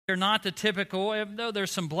They're not the typical, though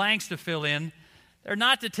there's some blanks to fill in, they're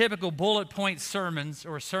not the typical bullet point sermons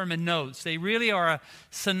or sermon notes. They really are a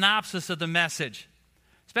synopsis of the message.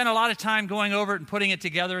 Spent a lot of time going over it and putting it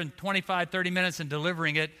together in 25, 30 minutes and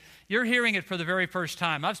delivering it. You're hearing it for the very first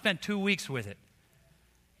time. I've spent 2 weeks with it.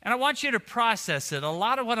 And I want you to process it. A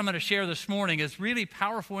lot of what I'm going to share this morning is really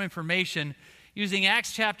powerful information using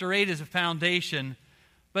Acts chapter 8 as a foundation.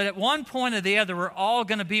 But at one point or the other, we're all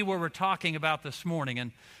going to be where we're talking about this morning.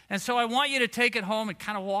 And so I want you to take it home and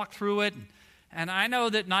kind of walk through it. And I know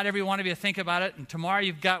that not every one of you think about it, and tomorrow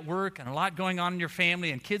you've got work and a lot going on in your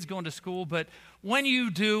family and kids going to school, but when you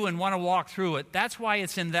do and want to walk through it, that's why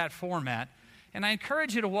it's in that format. And I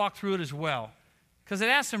encourage you to walk through it as well, because it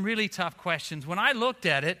asks some really tough questions. When I looked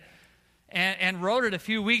at it and wrote it a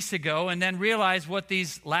few weeks ago and then realized what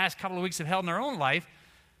these last couple of weeks have held in our own life,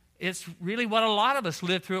 it's really what a lot of us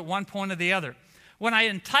live through at one point or the other. When I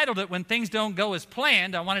entitled it, When Things Don't Go As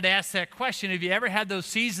Planned, I wanted to ask that question. Have you ever had those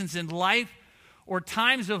seasons in life or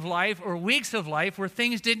times of life or weeks of life where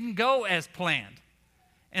things didn't go as planned?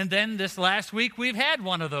 And then this last week, we've had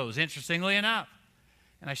one of those, interestingly enough.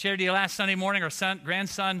 And I shared to you last Sunday morning, our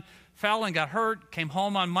grandson fell and got hurt, came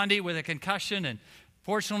home on Monday with a concussion, and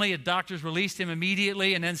fortunately, the doctors released him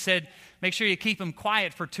immediately and then said, make sure you keep him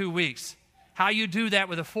quiet for 2 weeks. How you do that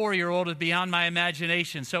with a 4-year-old is beyond my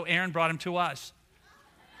imagination, so Aaron brought him to us.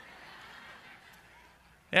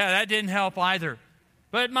 Yeah, that didn't help either.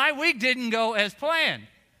 But my week didn't go as planned.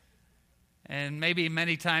 And maybe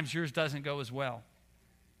many times yours doesn't go as well.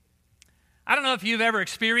 I don't know if you've ever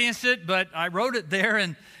experienced it, but I wrote it there,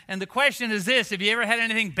 and the question is this: have you ever had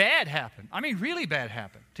anything bad happen? I mean, really bad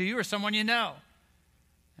happen to you or someone you know?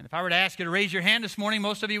 And if I were to ask you to raise your hand this morning,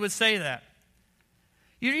 most of you would say that.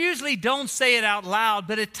 You usually don't say it out loud,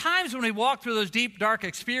 but at times when we walk through those deep, dark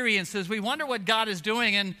experiences, we wonder what God is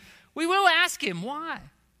doing, and we will ask Him, why?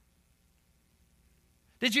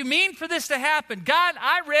 Did you mean for this to happen? God,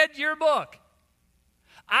 I read your book.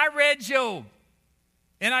 I read Job.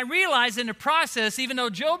 And I realized in the process, even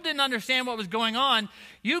though Job didn't understand what was going on,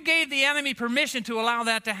 you gave the enemy permission to allow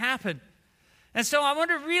that to happen. And so I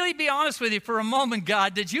want to really be honest with you for a moment,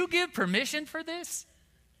 God. Did you give permission for this?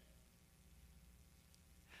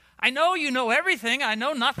 I know you know everything. I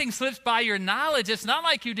know nothing slips by your knowledge. It's not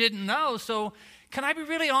like you didn't know. So can I be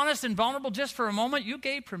really honest and vulnerable just for a moment? You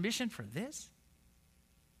gave permission for this?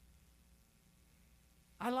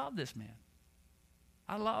 I love this man.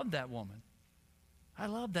 I love that woman. I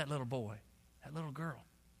love that little boy, that little girl.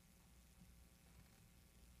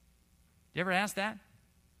 You ever ask that?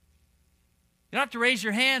 You don't have to raise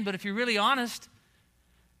your hand, but if you're really honest,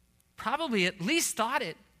 probably at least thought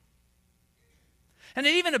it. And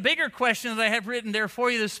then even a bigger question that I have written there for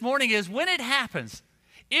you this morning is, when it happens,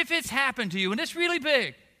 if it's happened to you, and it's really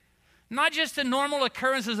big, not just the normal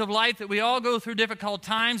occurrences of life that we all go through difficult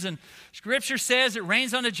times, and Scripture says it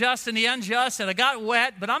rains on the just and the unjust, and I got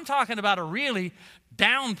wet, but I'm talking about a really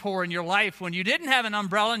downpour in your life when you didn't have an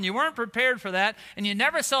umbrella and you weren't prepared for that, and you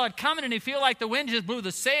never saw it coming, and you feel like the wind just blew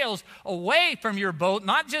the sails away from your boat,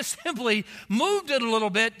 not just simply moved it a little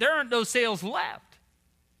bit. There aren't no sails left.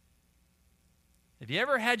 Have you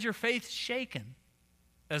ever had your faith shaken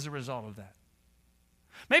as a result of that?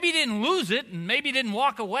 Maybe you didn't lose it, and maybe you didn't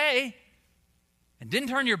walk away and didn't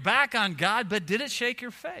turn your back on God, but did it shake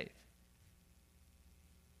your faith?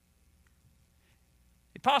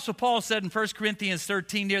 The Apostle Paul said in 1 Corinthians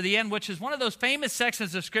 13 near the end, which is one of those famous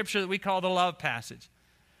sections of Scripture that we call the love passage.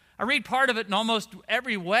 I read part of it in almost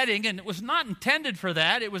every wedding, and it was not intended for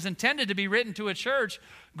that. It was intended to be written to a church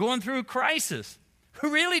going through crisis,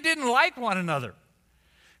 who really didn't like one another.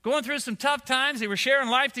 Going through some tough times. They were sharing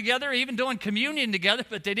life together, even doing communion together,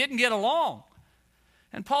 but they didn't get along.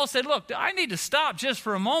 And Paul said, look, I need to stop just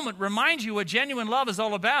for a moment, remind you what genuine love is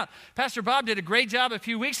all about. Pastor Bob did a great job a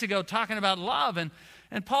few weeks ago talking about love, and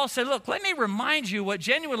Paul said, look, let me remind you what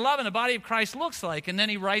genuine love in the body of Christ looks like. And then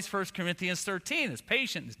he writes 1 Corinthians 13. It's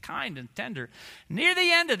patient, it's kind, and tender. Near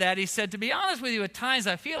the end of that, he said, to be honest with you, at times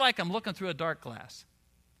I feel like I'm looking through a dark glass.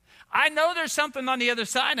 I know there's something on the other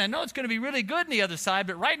side, and I know it's going to be really good on the other side,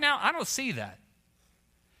 but right now I don't see that.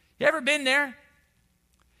 You ever been there?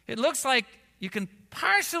 It looks like you can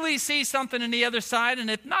partially see something on the other side, and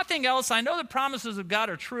if nothing else, I know the promises of God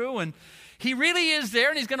are true, and He really is there,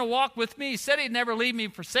 and He's going to walk with me. He said He'd never leave me,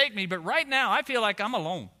 forsake me, but right now I feel like I'm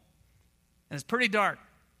alone, and it's pretty dark.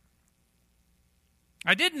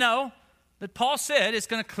 I did know that Paul said it's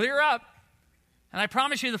going to clear up, and I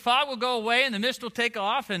promise you the fog will go away and the mist will take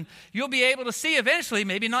off, and you'll be able to see eventually,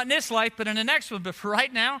 maybe not in this life, but in the next one. But for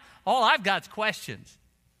right now, all I've got is questions.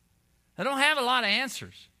 I don't have a lot of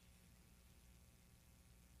answers.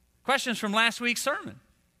 Questions from last week's sermon.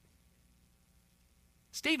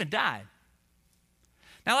 Stephen died.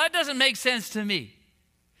 Now, that doesn't make sense to me.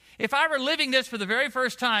 If I were living this for the very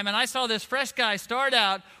first time and I saw this fresh guy start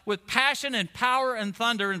out with passion and power and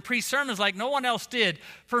thunder and preach sermons like no one else did,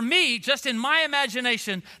 for me, just in my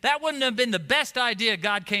imagination, that wouldn't have been the best idea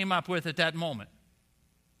God came up with at that moment,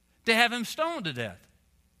 to have him stoned to death.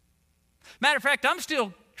 Matter of fact, I'm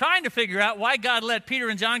still trying to figure out why God let Peter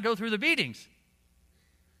and John go through the beatings.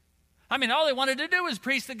 I mean, all they wanted to do was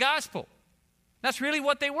preach the gospel. That's really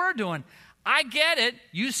what they were doing. I get it.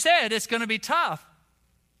 You said it's going to be tough.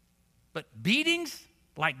 But beatings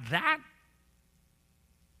like that?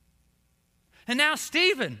 And now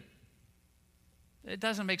Stephen. It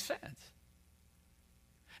doesn't make sense.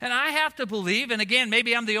 And I have to believe, and again,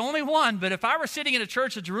 maybe I'm the only one, but if I were sitting in a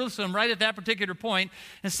church at Jerusalem right at that particular point,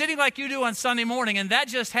 and sitting like you do on Sunday morning, and that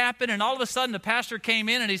just happened, and all of a sudden the pastor came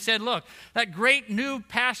in and he said, look, that great new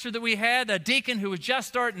pastor that we had, that deacon who was just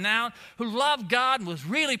starting out, who loved God and was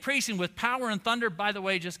really preaching with power and thunder, by the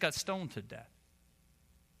way, just got stoned to death.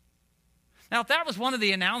 Now, if that was one of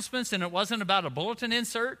the announcements and it wasn't about a bulletin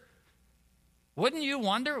insert, wouldn't you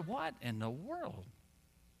wonder, what in the world?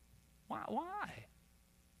 Why?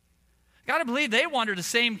 Got to believe they wondered the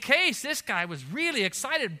same case. This guy was really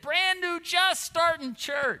excited, brand new, just starting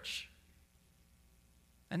church.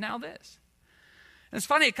 And now this. And it's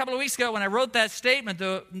funny, a couple of weeks ago when I wrote that statement,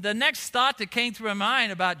 the next thought that came through my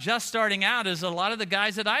mind about just starting out is a lot of the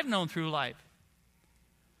guys that I've known through life.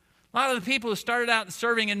 A lot of the people who started out in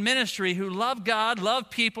serving in ministry who loved God, loved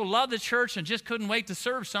people, loved the church, and just couldn't wait to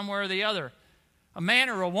serve somewhere or the other. A man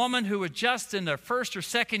or a woman who was just in their first or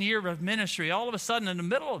second year of ministry, all of a sudden in the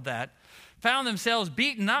middle of that, found themselves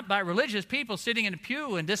beaten up by religious people sitting in a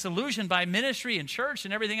pew and disillusioned by ministry and church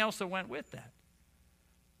and everything else that went with that.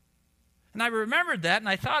 And I remembered that and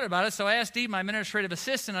I thought about it, so I asked Dee, my administrative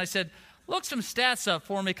assistant, I said, look some stats up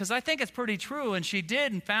for me because I think it's pretty true. And she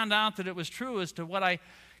did and found out that it was true as to what I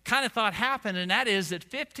kind of thought happened, and that is that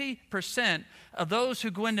 50% of those who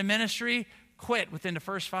go into ministry quit within the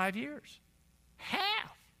first 5 years.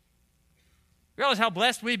 Half. Realize how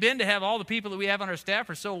blessed we've been to have all the people that we have on our staff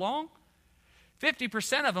for so long?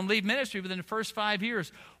 50% of them leave ministry within the first 5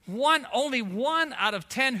 years. Only 1 out of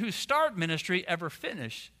 10 who start ministry ever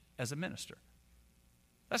finish as a minister.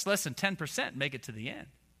 That's less than 10% make it to the end.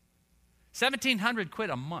 1,700 quit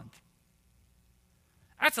a month.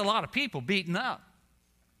 That's a lot of people beaten up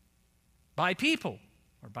by people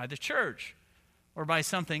or by the church or by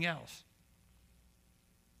something else.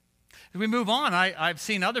 As we move on, I've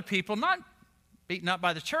seen other people not beaten up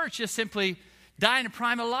by the church, just simply die in the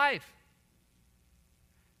prime of life.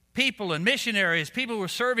 People and missionaries, people who were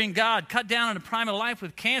serving God, cut down in the prime of life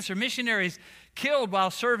with cancer. Missionaries killed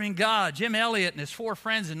while serving God. Jim Elliot and his 4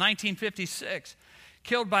 friends in 1956,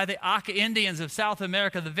 killed by the Auca Indians of South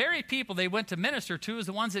America. The very people they went to minister to is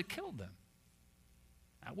the ones that killed them.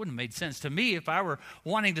 That wouldn't have made sense to me if I were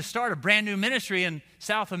wanting to start a brand new ministry in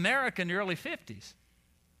South America in the early 50s.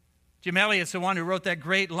 Jim Elliot's the one who wrote that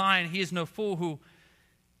great line, he is no fool who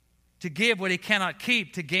to give what he cannot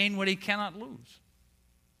keep, to gain what he cannot lose.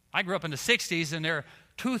 I grew up in the 60s, and there are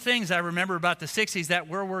 2 things I remember about the 60s, that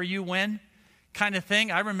where were you when kind of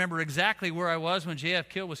thing. I remember exactly where I was when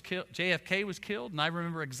JFK was killed, and I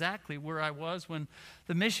remember exactly where I was when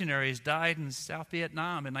the missionaries died in South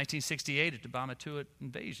Vietnam in 1968 at the Bamatuit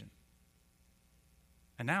invasion.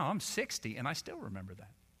 And now I'm 60, and I still remember that.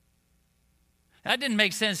 That didn't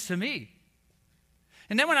make sense to me.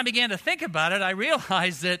 And then when I began to think about it, I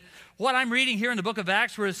realized that what I'm reading here in the book of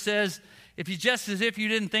Acts, where it says, if you just as if you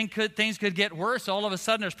didn't think things could get worse, all of a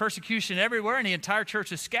sudden there's persecution everywhere and the entire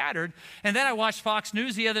church is scattered. And then I watched Fox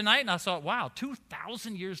News the other night and I thought, wow,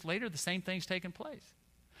 2,000 years later, the same thing's taken place.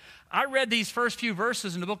 I read these first few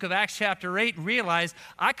verses in the book of Acts chapter 8 and realized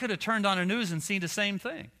I could have turned on the news and seen the same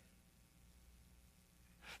thing.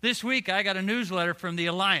 This week I got a newsletter from the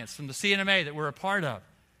Alliance, from the CNMA that we're a part of.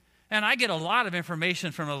 And I get a lot of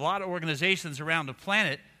information from a lot of organizations around the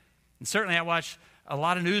planet. And certainly I watch a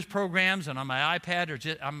lot of news programs, and on my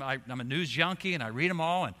iPad, I'm a news junkie, and I read them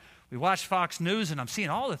all. And we watch Fox News, and I'm seeing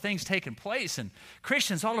all the things taking place, and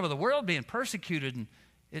Christians all over the world being persecuted, and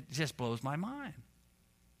it just blows my mind.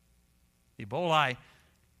 The Ebola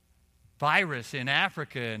virus in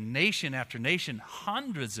Africa, and nation after nation,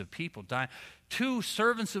 hundreds of people dying. 2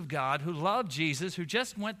 servants of God who loved Jesus, who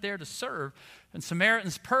just went there to serve, and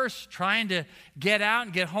Samaritan's Purse, trying to get out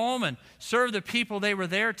and get home and serve the people they were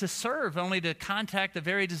there to serve, only to contact the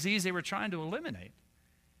very disease they were trying to eliminate.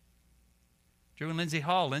 Drew and Lindsay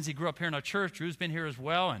Hall. Lindsay grew up here in our church. Drew's been here as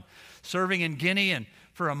well, and serving in Guinea and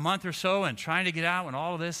for a month or so and trying to get out when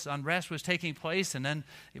all of this unrest was taking place, and then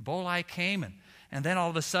Ebola came, And then all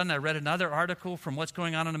of a sudden I read another article from what's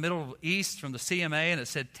going on in the Middle East from the CMA, and it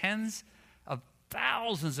said tens of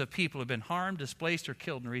thousands of people have been harmed, displaced, or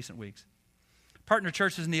killed in recent weeks. Partner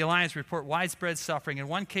churches in the Alliance report widespread suffering. In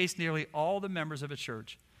one case, nearly all the members of a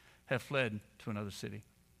church have fled to another city.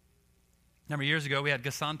 A number of years ago, we had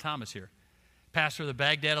Ghassan Thomas here, pastor of the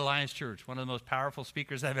Baghdad Alliance Church, one of the most powerful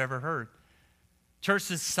speakers I've ever heard.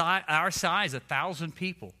 Churches our size, 1,000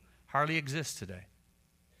 people, hardly exist today.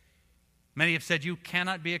 Many have said you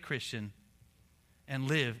cannot be a Christian and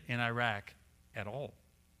live in Iraq at all,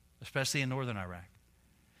 especially in northern Iraq.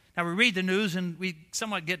 Now, we read the news and we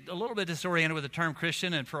somewhat get a little bit disoriented with the term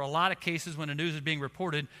Christian, and for a lot of cases when the news is being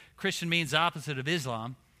reported, Christian means the opposite of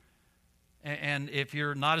Islam. And if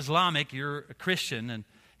you're not Islamic, you're a Christian.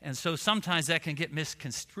 And so sometimes that can get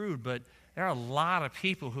misconstrued, but there are a lot of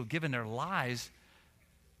people who've given their lives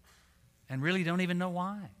and really don't even know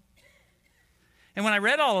why. And when I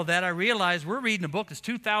read all of that, I realized we're reading a book that's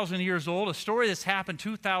 2,000 years old, a story that's happened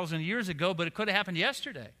 2,000 years ago, but it could have happened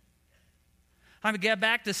yesterday. I'm going to get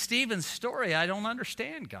back to Stephen's story. I don't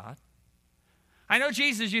understand, God. I know,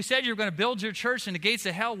 Jesus, you said you were going to build your church and the gates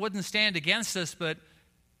of hell wouldn't stand against us, but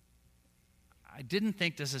I didn't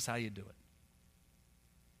think this is how you do it.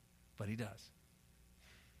 But he does.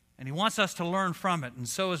 And he wants us to learn from it. And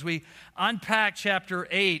so as we unpack chapter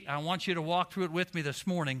 8, I want you to walk through it with me this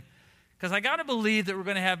morning, because I got to believe that we're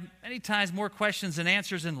going to have many times more questions than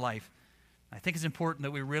answers in life. I think it's important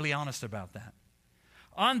that we're really honest about that.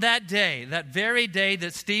 On that day, that very day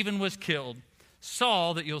that Stephen was killed,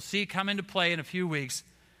 Saul, that you'll see come into play in a few weeks,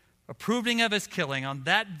 approving of his killing, on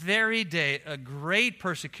that very day, a great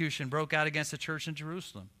persecution broke out against the church in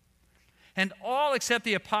Jerusalem. And all except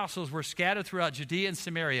the apostles were scattered throughout Judea and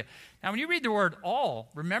Samaria. Now, when you read the word all,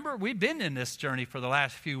 remember, we've been in this journey for the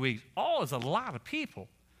last few weeks. All is a lot of people.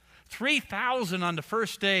 3,000 on the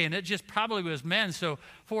first day, and it just probably was men, so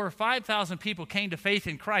 4,000 or 5,000 people came to faith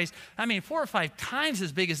in Christ. I mean, 4 or 5 times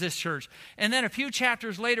as big as this church. And then a few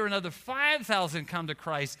chapters later, another 5,000 come to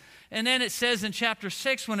Christ. And then it says in chapter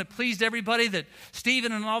 6, when it pleased everybody that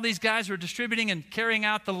Stephen and all these guys were distributing and carrying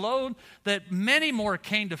out the load, that many more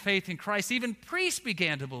came to faith in Christ. Even priests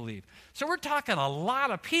began to believe. So we're talking a lot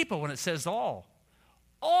of people when it says all.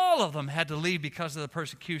 All of them had to leave because of the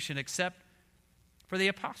persecution, except for the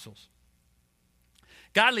apostles.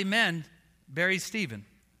 Godly men buried Stephen,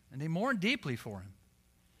 and they mourned deeply for him.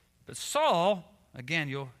 But Saul, again,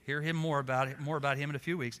 you'll hear him more about him in a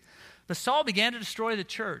few weeks, but Saul began to destroy the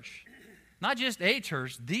church. Not just a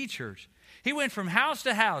church, the church. He went from house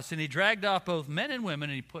to house, and he dragged off both men and women,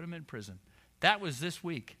 and he put them in prison. That was this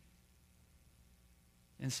week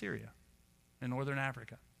in Syria, in northern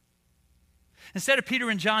Africa. Instead of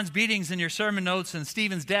Peter and John's beatings in your sermon notes and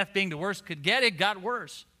Stephen's death being the worst could get, it got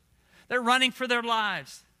worse. They're running for their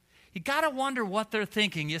lives. You got to wonder what they're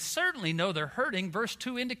thinking. You certainly know they're hurting. Verse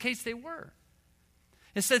 2 indicates they were.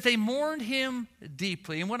 It says they mourned him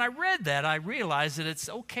deeply. And when I read that, I realized that it's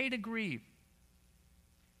okay to grieve.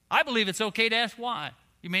 I believe it's okay to ask why.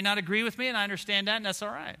 You may not agree with me, and I understand that, and that's all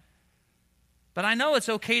right. But I know it's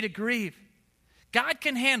okay to grieve. God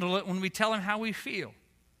can handle it when we tell him how we feel.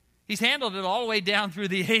 He's handled it all the way down through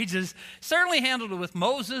the ages. Certainly handled it with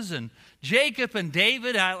Moses and Jacob and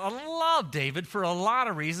David. I love David for a lot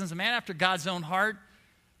of reasons, a man after God's own heart.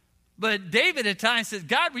 But David at times says,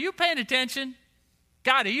 God, were you paying attention?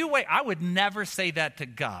 God, are you waiting? I would never say that to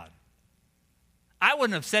God. I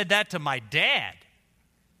wouldn't have said that to my dad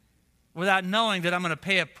without knowing that I'm going to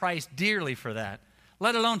pay a price dearly for that,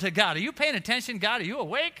 let alone to God. Are you paying attention, God? Are you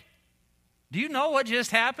awake? Do you know what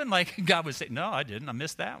just happened? Like God would say, no, I didn't. I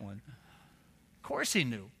missed that one. Of course he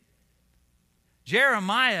knew.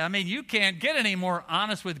 Jeremiah, I mean, you can't get any more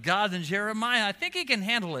honest with God than Jeremiah. I think he can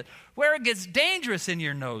handle it. Where it gets dangerous in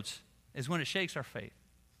your notes is when it shakes our faith.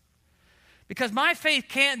 Because my faith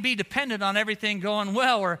can't be dependent on everything going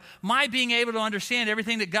well or my being able to understand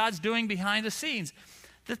everything that God's doing behind the scenes.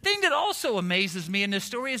 The thing that also amazes me in this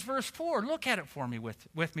story is verse 4. Look at it for me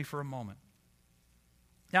with me for a moment.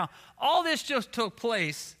 Now, all this just took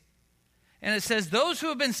place, and it says, those who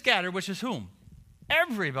have been scattered, which is whom?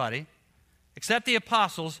 Everybody, except the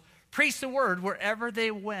apostles, preached the word wherever they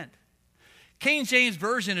went. King James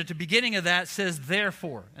Version at the beginning of that says,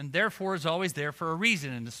 therefore. And therefore is always there for a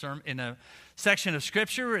reason in a section of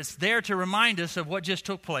Scripture. It's there to remind us of what just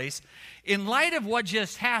took place. In light of what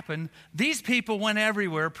just happened, these people went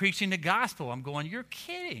everywhere preaching the gospel. I'm going, you're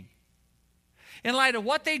kidding. In light of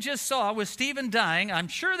what they just saw with Stephen dying, I'm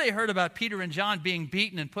sure they heard about Peter and John being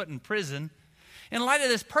beaten and put in prison. In light of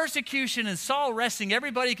this persecution and Saul arresting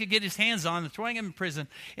everybody he could get his hands on and throwing him in prison,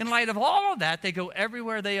 in light of all of that, they go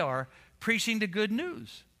everywhere they are preaching the good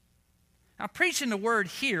news. Now, preaching the word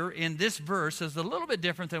here in this verse is a little bit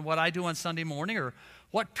different than what I do on Sunday morning or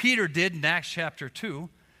what Peter did in Acts chapter 2.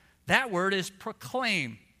 That word is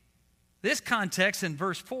proclaim. This context in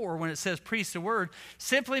verse 4, when it says preach the word,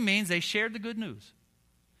 simply means they shared the good news.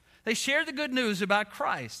 They shared the good news about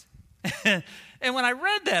Christ. And when I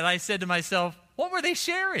read that, I said to myself, what were they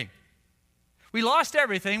sharing? We lost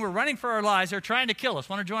everything. We're running for our lives. They're trying to kill us.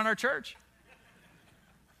 Want to join our church?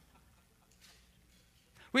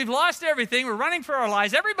 We've lost everything. We're running for our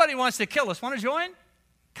lives. Everybody wants to kill us. Want to join?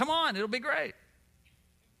 Come on, it'll be great.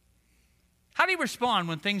 How do you respond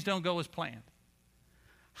when things don't go as planned?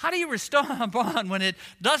 How do you respond when it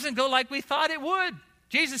doesn't go like we thought it would?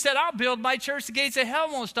 Jesus said, I'll build my church. The gates of hell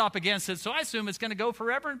won't stop against it. So I assume it's going to go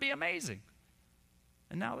forever and be amazing.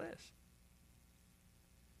 And now this.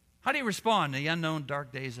 How do you respond in the unknown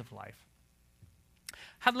dark days of life? I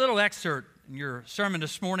have a little excerpt in your sermon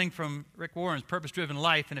this morning from Rick Warren's Purpose-Driven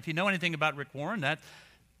Life. And if you know anything about Rick Warren, that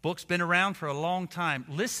book's been around for a long time.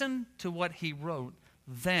 Listen to what he wrote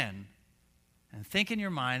then and think in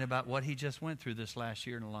your mind about what he just went through this last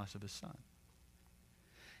year in the loss of his son.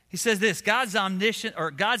 He says this, God's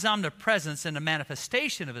omnipresence and the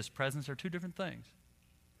manifestation of his presence are two different things.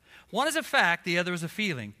 One is a fact, the other is a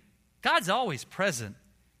feeling. God's always present,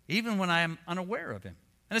 even when I am unaware of him.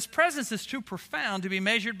 And his presence is too profound to be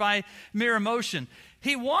measured by mere emotion.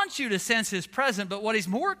 He wants you to sense his presence, but what he's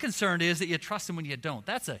more concerned is that you trust him when you don't.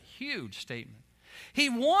 That's a huge statement. He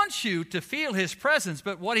wants you to feel his presence,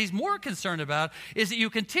 but what he's more concerned about is that you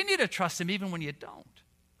continue to trust him even when you don't.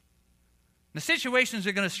 The situations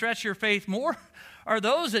that are going to stretch your faith more are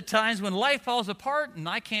those at times when life falls apart and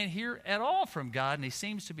I can't hear at all from God and he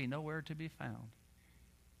seems to be nowhere to be found.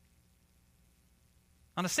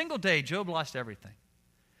 On a single day, Job lost everything.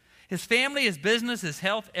 His family, his business, his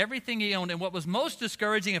health, everything he owned. And what was most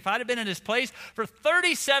discouraging, if I'd have been in his place for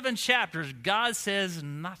 37 chapters, God says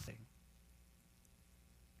nothing.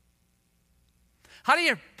 How do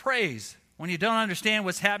you praise when you don't understand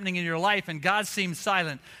what's happening in your life and God seems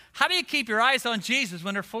silent? How do you keep your eyes on Jesus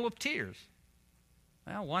when they're full of tears?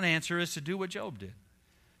 Well, one answer is to do what Job did.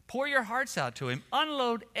 Pour your hearts out to him.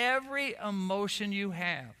 Unload every emotion you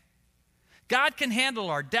have. God can handle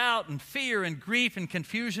our doubt and fear and grief and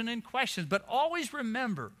confusion and questions, but always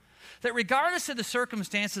remember that regardless of the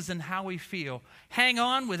circumstances and how we feel, hang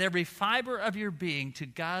on with every fiber of your being to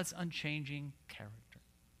God's unchanging character.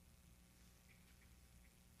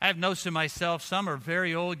 I have notes to myself. Some are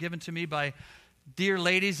very old, given to me by dear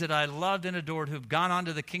ladies that I loved and adored who've gone on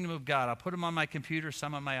to the kingdom of God. I'll put them on my computer,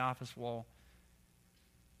 some on my office wall.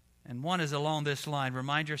 And one is along this line.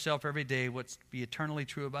 Remind yourself every day what's be eternally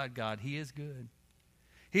true about God. He is good.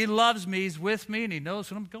 He loves me, he's with me, and he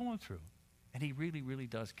knows what I'm going through. And he really, really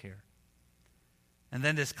does care. And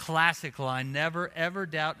then this classic line, never, ever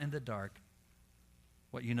doubt in the dark.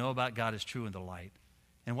 What you know about God is true in the light.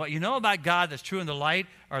 And what you know about God that's true in the light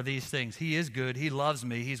are these things. He is good. He loves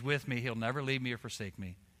me. He's with me. He'll never leave me or forsake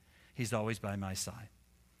me. He's always by my side.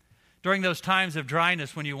 During those times of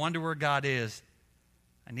dryness when you wonder where God is,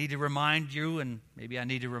 I need to remind you, and maybe I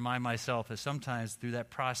need to remind myself, that sometimes through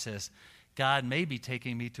that process, God may be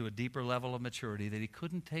taking me to a deeper level of maturity that he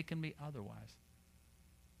couldn't have taken me otherwise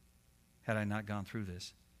had I not gone through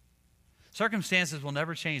this. Circumstances will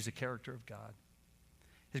never change the character of God.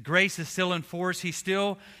 His grace is still in force. He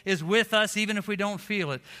still is with us even if we don't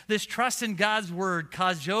feel it. This trust in God's word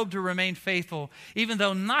caused Job to remain faithful even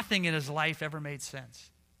though nothing in his life ever made sense.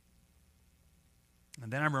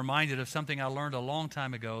 And then I'm reminded of something I learned a long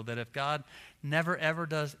time ago, that if God never ever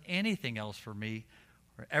does anything else for me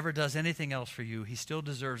or ever does anything else for you, he still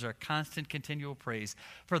deserves our constant, continual praise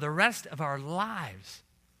for the rest of our lives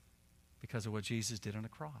because of what Jesus did on the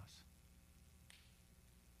cross.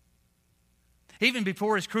 Even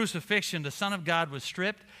before his crucifixion, the Son of God was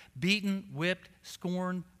stripped, beaten, whipped,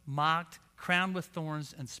 scorned, mocked, crowned with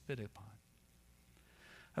thorns, and spit upon.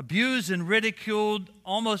 Abused and ridiculed,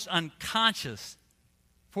 almost unconscious,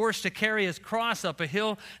 forced to carry his cross up a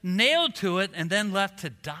hill, nailed to it, and then left to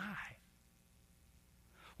die.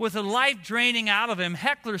 With the life draining out of him,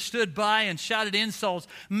 hecklers stood by and shouted insults,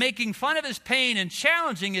 making fun of his pain and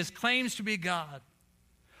challenging his claims to be God.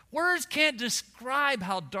 Words can't describe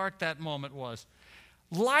how dark that moment was.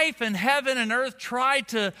 Life and heaven and earth tried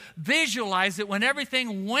to visualize it when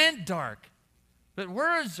everything went dark. But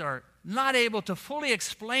words are not able to fully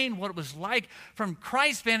explain what it was like from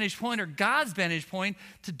Christ's vantage point or God's vantage point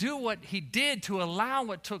to do what he did, to allow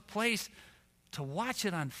what took place, to watch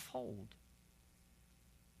it unfold.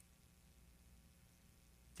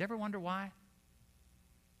 Do you ever wonder why?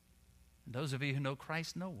 And those of you who know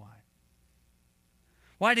Christ know why.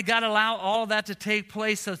 Why did God allow all of that to take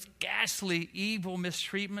place, such ghastly, evil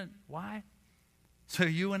mistreatment? Why? So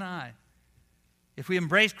you and I, if we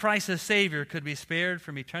embrace Christ as Savior, could be spared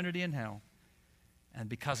from eternity in hell, and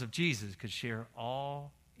because of Jesus, could share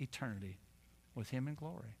all eternity with him in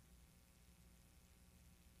glory.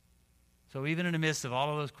 So even in the midst of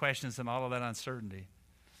all of those questions and all of that uncertainty,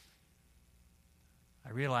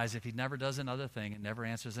 I realize if he never does another thing, it never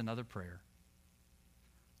answers another prayer.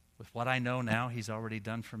 With what I know now he's already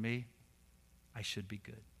done for me, I should be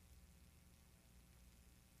good.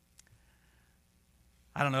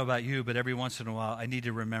 I don't know about you, but every once in a while I need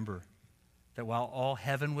to remember that while all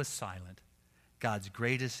heaven was silent, God's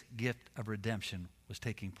greatest gift of redemption was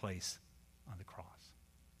taking place on the cross.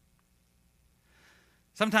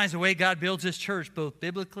 Sometimes the way God builds his church, both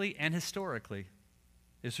biblically and historically,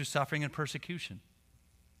 is through suffering and persecution.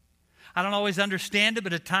 I don't always understand it,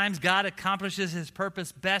 but at times God accomplishes his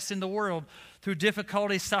purpose best in the world through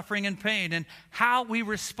difficulty, suffering, and pain, and how we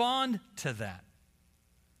respond to that.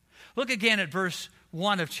 Look again at verse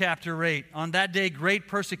 1 of chapter 8. On that day, great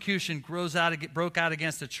persecution broke out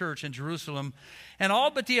against the church in Jerusalem, and all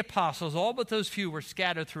but the apostles, all but those few, were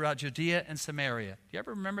scattered throughout Judea and Samaria. Do you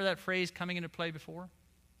ever remember that phrase coming into play before?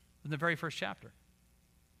 In the very first chapter.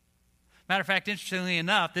 Matter of fact, interestingly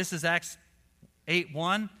enough, this is Acts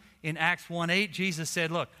 8:1. In Acts 1:8, Jesus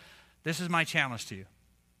said, look, this is my challenge to you.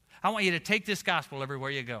 I want you to take this gospel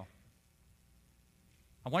everywhere you go.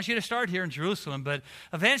 I want you to start here in Jerusalem, but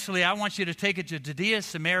eventually I want you to take it to Judea,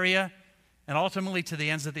 Samaria, and ultimately to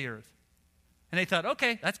the ends of the earth. And they thought,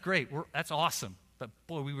 okay, that's great. That's awesome. But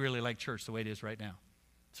boy, we really like church the way it is right now.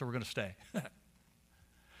 So we're going to stay.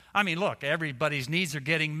 I mean, look, everybody's needs are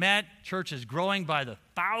getting met. Church is growing by the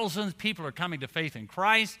thousands. People are coming to faith in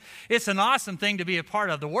Christ. It's an awesome thing to be a part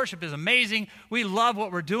of. The worship is amazing. We love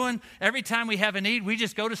what we're doing. Every time we have a need, we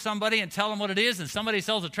just go to somebody and tell them what it is, and somebody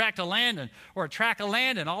sells a tract of land or a tract of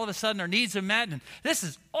land, and all of a sudden our needs are met. And this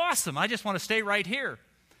is awesome. I just want to stay right here.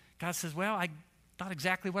 God says, well, I thought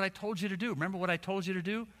exactly what I told you to do. Remember what I told you to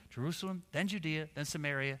do? Jerusalem, then Judea, then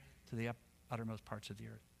Samaria, to the uttermost parts of the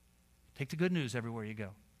earth. Take the good news everywhere you go.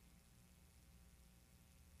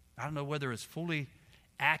 I don't know whether it's fully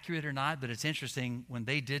accurate or not, but it's interesting. When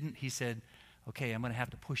they didn't, he said, okay, I'm going to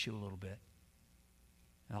have to push you a little bit.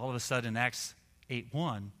 And all of a sudden, Acts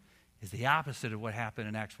 8:1 is the opposite of what happened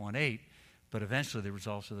in Acts 1:8, but eventually the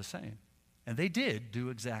results are the same. And they did do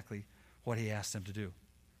exactly what he asked them to do.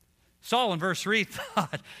 Saul in verse 3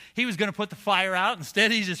 thought he was going to put the fire out.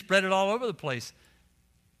 Instead, he just spread it all over the place.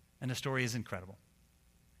 And the story is incredible.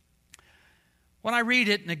 When I read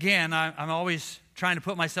it, and again, I'm always trying to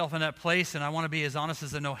put myself in that place, and I want to be as honest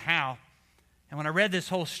as I know how. And when I read this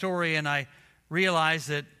whole story and I realized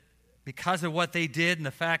that because of what they did and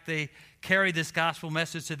the fact they carried this gospel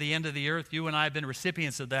message to the end of the earth, you and I have been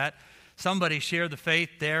recipients of that. Somebody shared the faith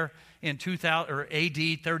there in 2000 or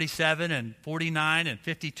AD 37 and 49 and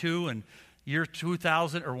 52 and year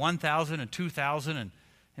 2000 or 1000 and 2000 and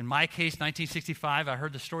in my case, 1965, I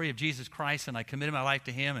heard the story of Jesus Christ, and I committed my life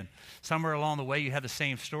to him, and somewhere along the way, you have the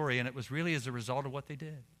same story, and it was really as a result of what they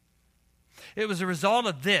did. It was a result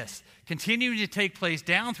of this continuing to take place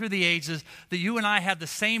down through the ages that you and I have the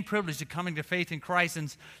same privilege of coming to faith in Christ.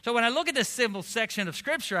 And so when I look at this simple section of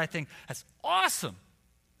Scripture, I think that's awesome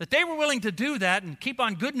that they were willing to do that and keep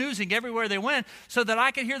on good newsing everywhere they went so that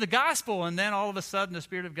I could hear the gospel. And then all of a sudden, the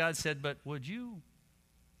Spirit of God said, but would you?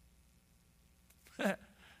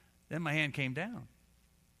 Then my hand came down.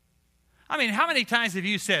 I mean, how many times have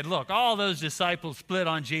you said, look, all those disciples split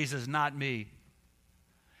on Jesus, not me.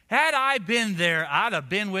 Had I been there, I'd have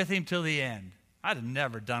been with him till the end. I'd have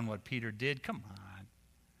never done what Peter did. Come on. Have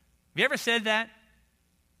you ever said that?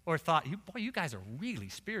 Or thought, boy, you guys are really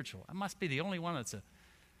spiritual. I must be the only one that's a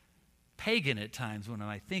pagan at times when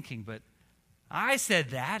I'm thinking, but I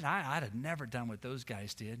said that. I'd have never done what those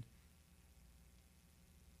guys did.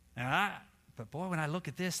 But boy, when I look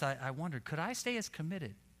at this, I wonder, could I stay as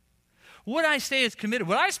committed? Would I stay as committed?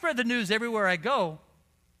 Would I spread the news everywhere I go?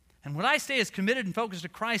 And would I stay as committed and focused to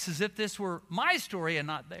Christ as if this were my story and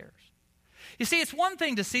not theirs? You see, it's one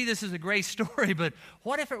thing to see this as a great story, but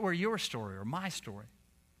what if it were your story or my story?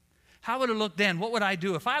 How would it look then? What would I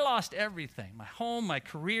do if I lost everything? My home, my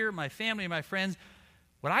career, my family, my friends.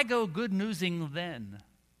 Would I go good newsing then?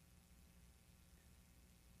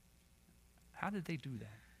 How did they do that?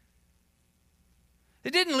 They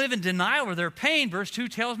didn't live in denial of their pain. Verse 2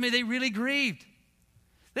 tells me they really grieved.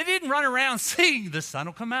 They didn't run around singing, the sun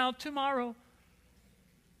will come out tomorrow.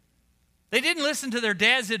 They didn't listen to their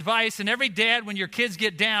dad's advice, and every dad, when your kids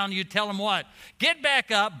get down, you tell them what? Get back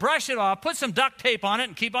up, brush it off, put some duct tape on it,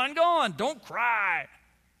 and keep on going. Don't cry.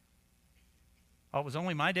 Oh, it was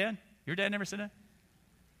only my dad? Your dad never said that?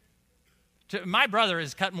 My brother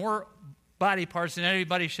has cut more body parts than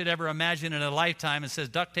anybody should ever imagine in a lifetime and says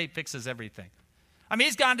duct tape fixes everything. I mean,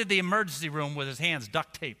 he's gone to the emergency room with his hands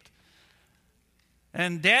duct taped.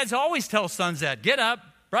 And dads always tell sons that. Get up,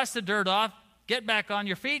 brush the dirt off, get back on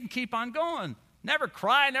your feet, and keep on going. Never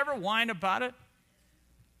cry, never whine about it.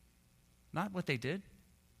 Not what they did.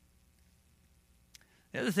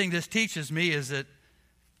 The other thing this teaches me is that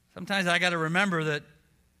sometimes I got to remember that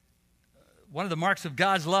one of the marks of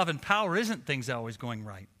God's love and power isn't things always going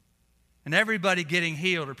right. And everybody getting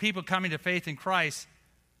healed or people coming to faith in Christ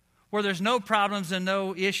where there's no problems and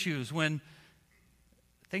no issues. When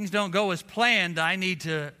things don't go as planned, I need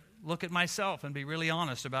to look at myself and be really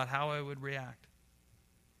honest about how I would react.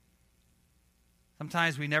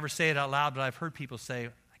 Sometimes we never say it out loud, but I've heard people say,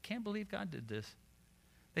 I can't believe God did this.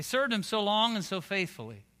 They served him so long and so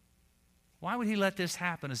faithfully. Why would he let this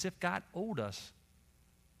happen? As if God owed us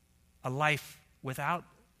a life without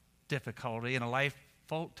difficulty and a life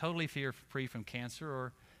totally fear-free from cancer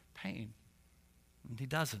or pain. And he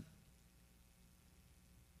doesn't.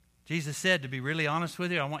 Jesus said, to be really honest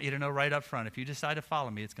with you, I want you to know right up front, if you decide to follow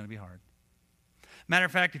me, it's going to be hard. Matter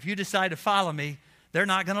of fact, if you decide to follow me, they're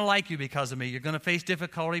not going to like you because of me. You're going to face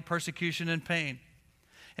difficulty, persecution, and pain.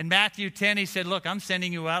 In Matthew 10, he said, look, I'm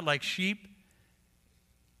sending you out like sheep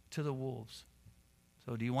to the wolves.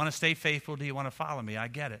 So do you want to stay faithful? Do you want to follow me? I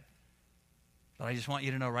get it. But I just want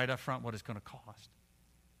you to know right up front what it's going to cost.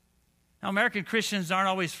 Now, American Christians aren't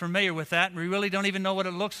always familiar with that, and we really don't even know what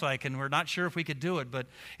it looks like, and we're not sure if we could do it. But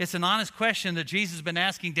it's an honest question that Jesus has been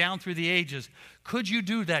asking down through the ages. Could you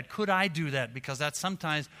do that? Could I do that? Because that's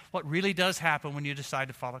sometimes what really does happen when you decide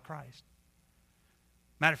to follow Christ.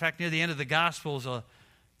 Matter of fact, near the end of the Gospels,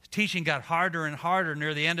 teaching got harder and harder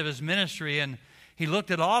near the end of his ministry, and he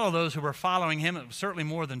looked at all of those who were following him. It was certainly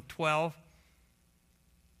more than 12.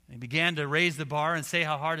 He began to raise the bar and say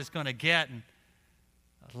how hard it's going to get. And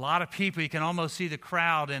a lot of people, you can almost see the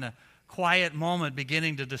crowd in a quiet moment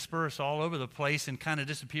beginning to disperse all over the place and kind of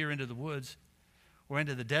disappear into the woods or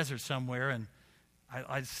into the desert somewhere. And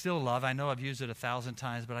I still love, I know I've used it 1,000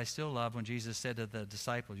 times, but I still love when Jesus said to the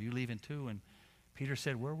disciples, you leaving too? And Peter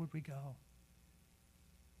said, where would we go?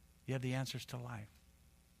 You have the answers to life.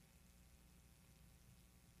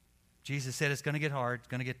 Jesus said it's going to get hard, it's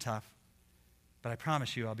going to get tough, but I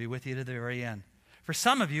promise you I'll be with you to the very end. For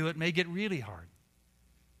some of you, it may get really hard,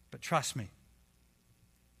 but trust me,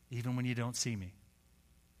 even when you don't see me.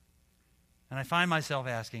 And I find myself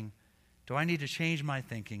asking, do I need to change my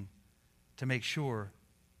thinking to make sure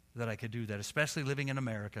that I could do that, especially living in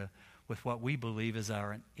America with what we believe is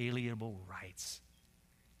our inalienable rights?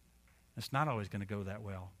 It's not always going to go that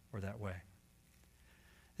well or that way.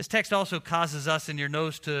 This text also causes us in your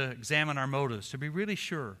notes to examine our motives, to be really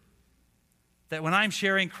sure that when I'm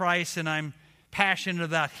sharing Christ and I'm passionate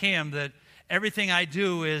about him, that everything I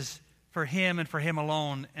do is for him and for him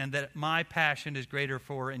alone, and that my passion is greater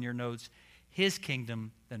for, in your notes, his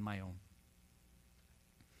kingdom than my own.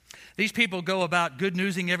 These people go about good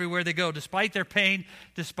newsing everywhere they go, despite their pain,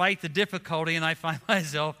 despite the difficulty, and I find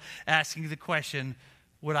myself asking the question,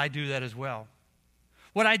 would I do that as well?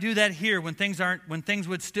 Would I do that here when things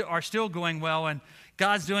are still going well and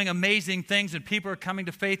God's doing amazing things and people are coming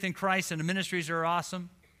to faith in Christ and the ministries are awesome?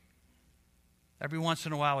 Every once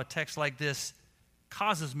in a while, a text like this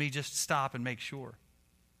causes me just to stop and make sure.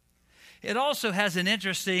 It also has an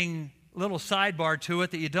interesting little sidebar to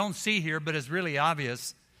it that you don't see here, but is really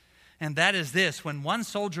obvious. And that is this: when one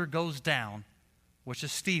soldier goes down, which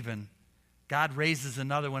is Stephen, God raises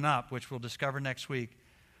another one up, which we'll discover next week,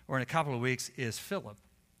 or in a couple of weeks, is Philip.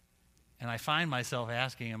 And I find myself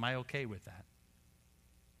asking, am I okay with that?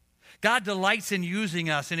 God delights in using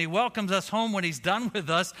us, and he welcomes us home when he's done with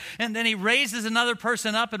us, and then he raises another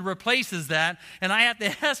person up and replaces that, and I have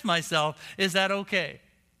to ask myself, is that okay?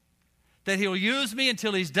 That he'll use me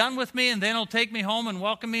until he's done with me, and then he'll take me home and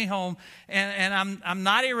welcome me home, and I'm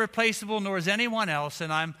not irreplaceable, nor is anyone else,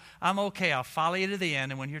 and I'm okay. I'll follow you to the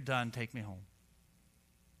end, and when you're done, take me home.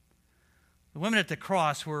 The women at the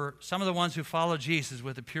cross were some of the ones who followed Jesus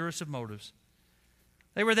with the purest of motives.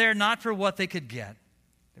 They were there not for what they could get.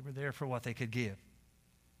 They were there for what they could give.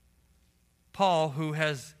 Paul, who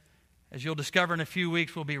has, as you'll discover in a few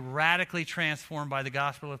weeks, will be radically transformed by the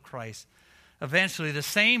gospel of Christ. Eventually, the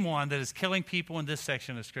same one that is killing people in this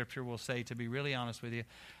section of Scripture will say, to be really honest with you,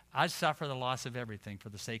 I'd suffer the loss of everything for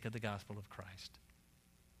the sake of the gospel of Christ.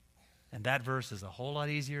 And that verse is a whole lot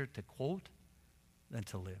easier to quote than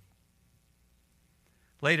to live.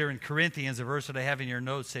 Later in Corinthians, a verse that I have in your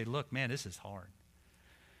notes say, look, man, this is hard.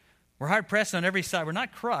 We're hard pressed on every side. We're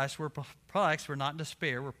not crushed. We're perplexed. We're not in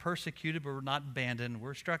despair. We're persecuted, but we're not abandoned.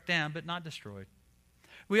 We're struck down, but not destroyed.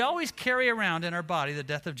 We always carry around in our body the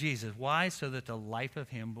death of Jesus. Why? So that the life of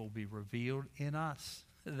him will be revealed in us,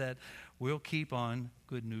 that we'll keep on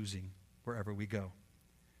good newsing wherever we go.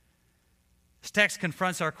 This text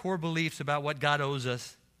confronts our core beliefs about what God owes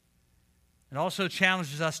us. It also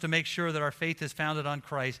challenges us to make sure that our faith is founded on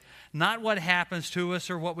Christ, not what happens to us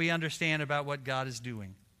or what we understand about what God is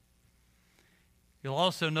doing. You'll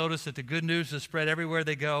also notice that the good news is spread everywhere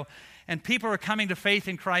they go, and people are coming to faith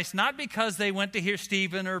in Christ not because they went to hear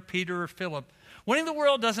Stephen or Peter or Philip. Winning the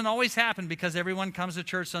world doesn't always happen because everyone comes to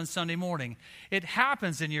church on Sunday morning. It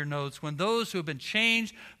happens, in your notes, when those who have been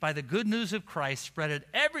changed by the good news of Christ spread it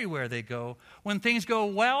everywhere they go, when things go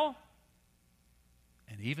well,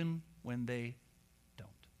 and even when they don't.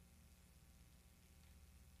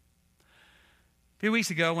 A few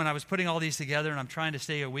weeks ago, when I was putting all these together, and I'm trying to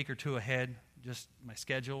stay a week or two ahead, just my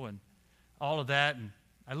schedule and all of that, and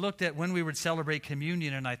I looked at when we would celebrate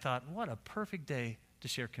communion, and I thought, what a perfect day to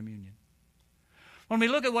share communion. When we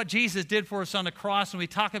look at what Jesus did for us on the cross and we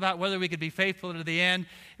talk about whether we could be faithful to the end,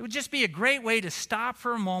 it would just be a great way to stop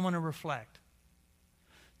for a moment and reflect.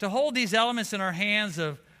 To hold these elements in our hands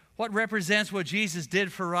of what represents what Jesus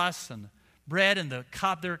did for us, and the bread and the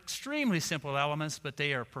cup, they're extremely simple elements, but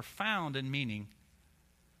they are profound in meaning.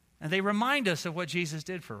 And they remind us of what Jesus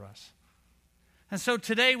did for us. And so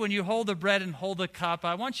today, when you hold the bread and hold the cup,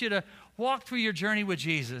 I want you to walk through your journey with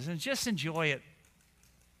Jesus and just enjoy it.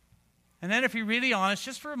 And then if you're really honest,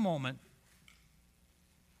 just for a moment,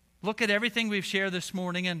 look at everything we've shared this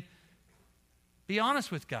morning and be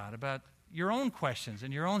honest with God about your own questions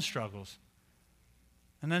and your own struggles.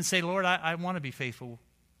 And then say, Lord, I want to be faithful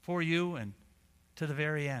for you and to the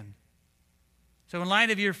very end. So in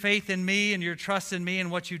light of your faith in me and your trust in me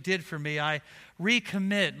and what you did for me, I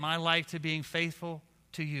recommit my life to being faithful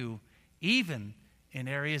to you, even in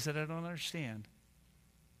areas that I don't understand.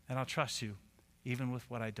 And I'll trust you, even with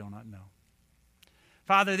what I do not know.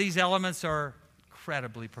 Father, these elements are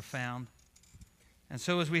incredibly profound. And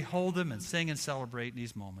so as we hold them and sing and celebrate in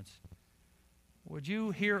these moments, would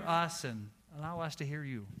you hear us and allow us to hear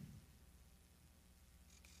you?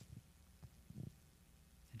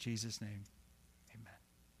 In Jesus' name.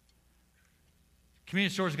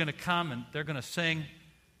 Communion stores are going to come and they're going to sing.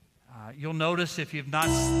 You'll notice if you've not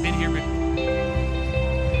been here before,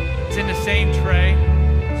 it's in the same tray.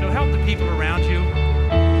 So help the people around you,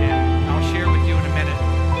 and I'll share with you in a minute.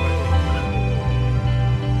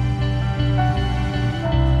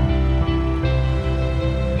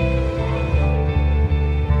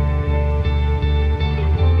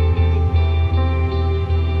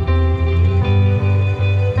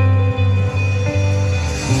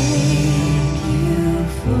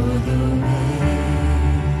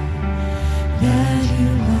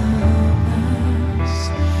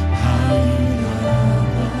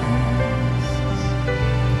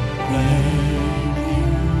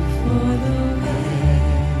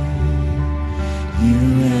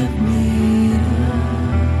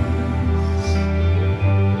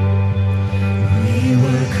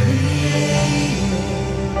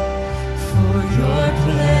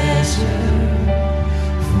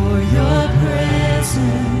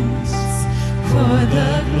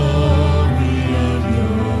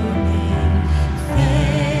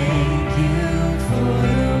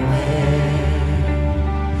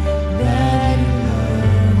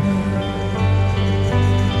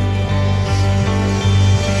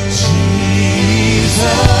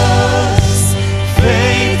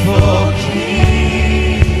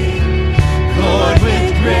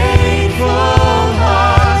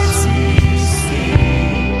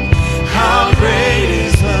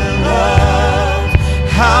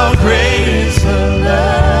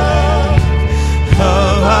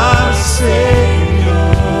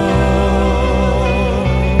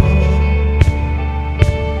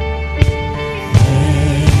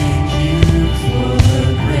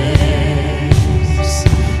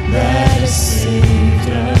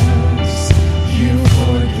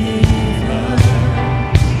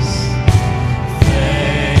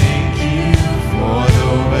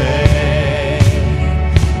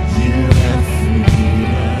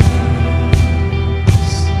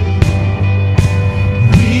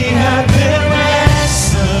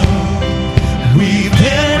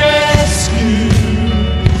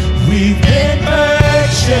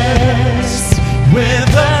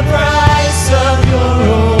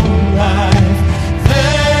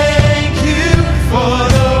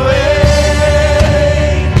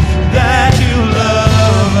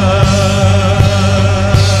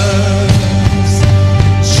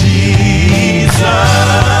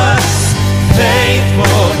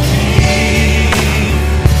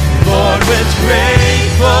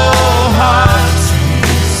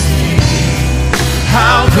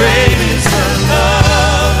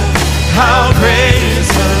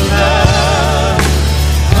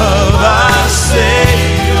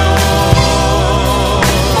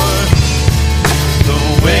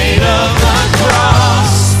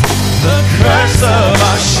 curse of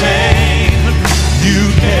our shame.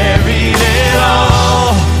 You carried it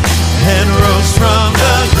all and rose from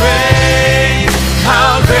the grave.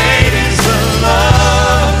 How great is the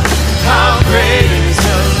love, how great is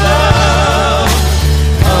the love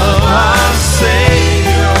of our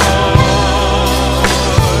Savior,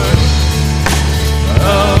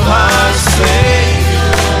 of our Savior.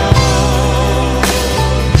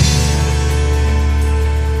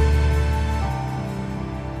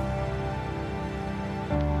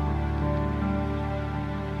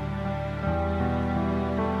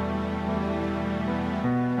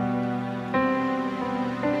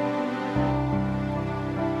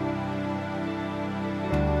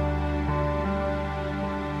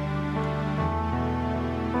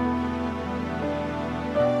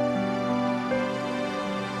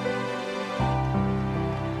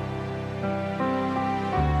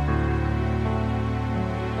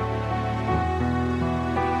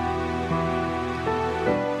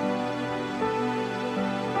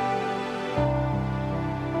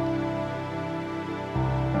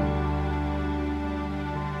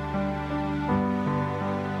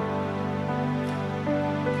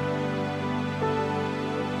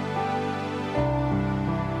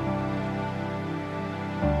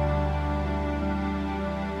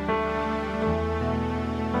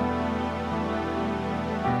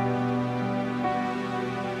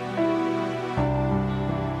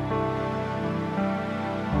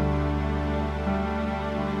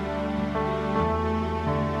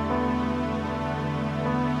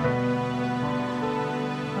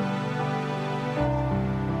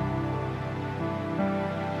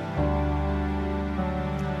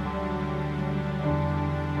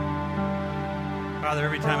 Father,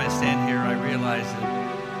 every time I stand here, I realize that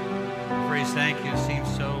the phrase thank you seems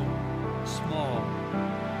so small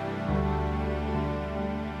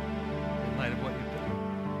in light of what you've done.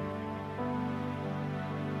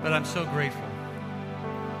 But I'm so grateful,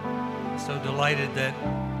 so delighted that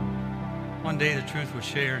one day the truth was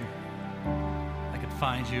shared. I could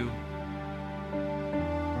find you,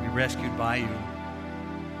 be rescued by you,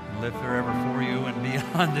 and live forever for you, and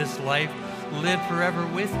beyond this life, live forever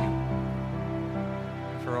with you.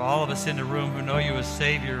 For all of us in the room who know you as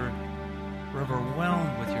Savior, we're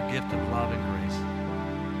overwhelmed with your gift of love and grace.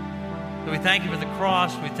 So we thank you for the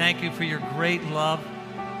cross. We thank you for your great love,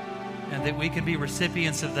 and that we can be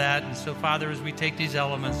recipients of that. And so, Father, as we take these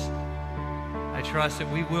elements, I trust that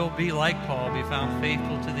we will be like Paul, be found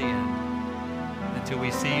faithful to the end until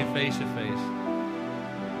we see you face to face.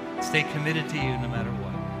 Stay committed to you no matter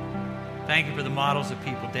what. Thank you for the models of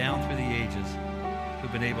people down through the ages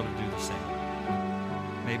who've been able to do the same.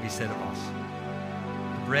 May be said of us.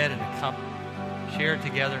 The bread and the cup, share it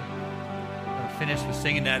together. I'll finish with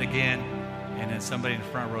singing that again, and then somebody in the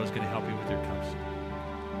front row is going to help you with their cups.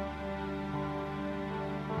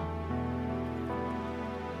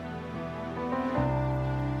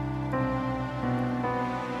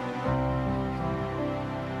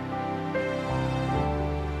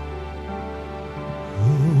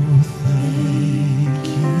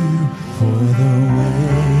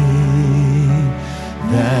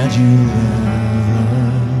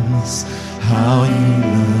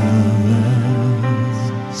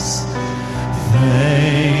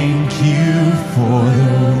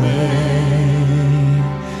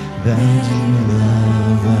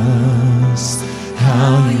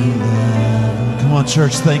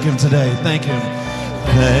 Church, thank him today. Thank him.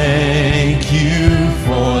 Thank you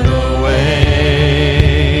for the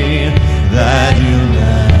way that you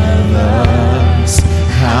love us,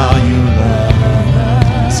 how you love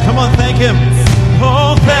us. Come on, thank him.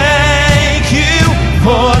 Oh, thank you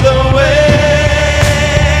for the way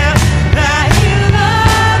that you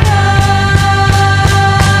love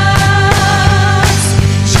us.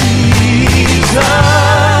 Jesus,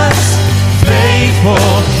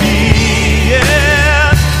 faithful King.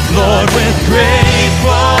 Lord, with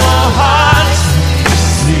grateful hearts,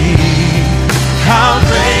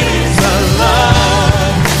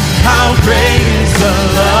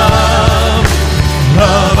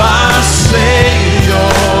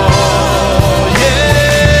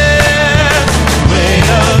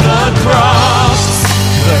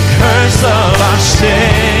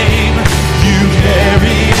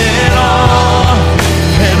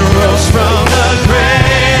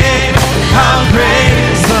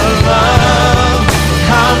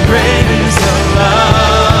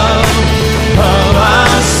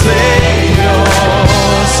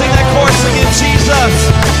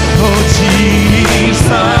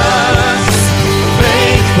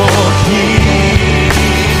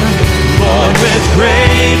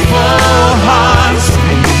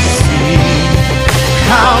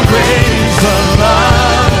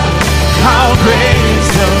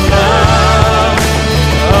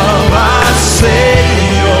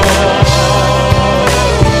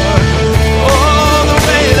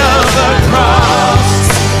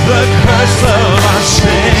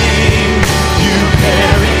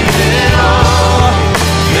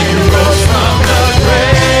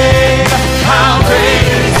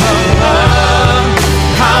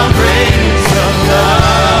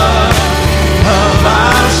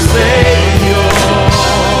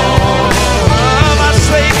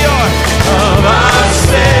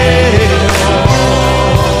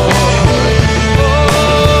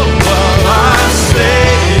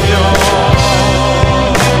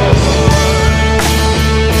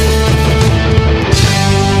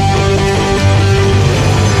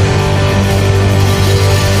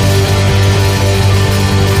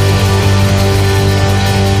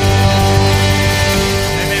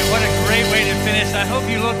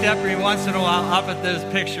 every once in a while up at those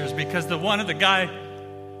pictures, because the one of the guy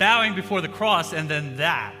bowing before the cross, and then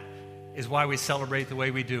that is why we celebrate the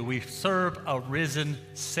way we do. We serve a risen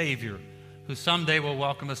Savior who someday will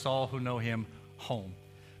welcome us all who know him home.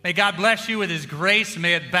 May God bless you with his grace.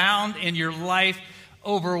 May it abound in your life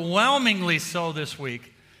overwhelmingly so this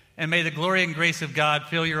week. And may the glory and grace of God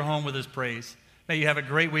fill your home with his praise. May you have a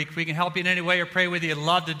great week. If we can help you in any way or pray with you, I'd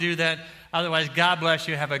love to do that. Otherwise, God bless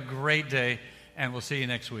you. Have a great day, and we'll see you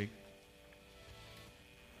next week.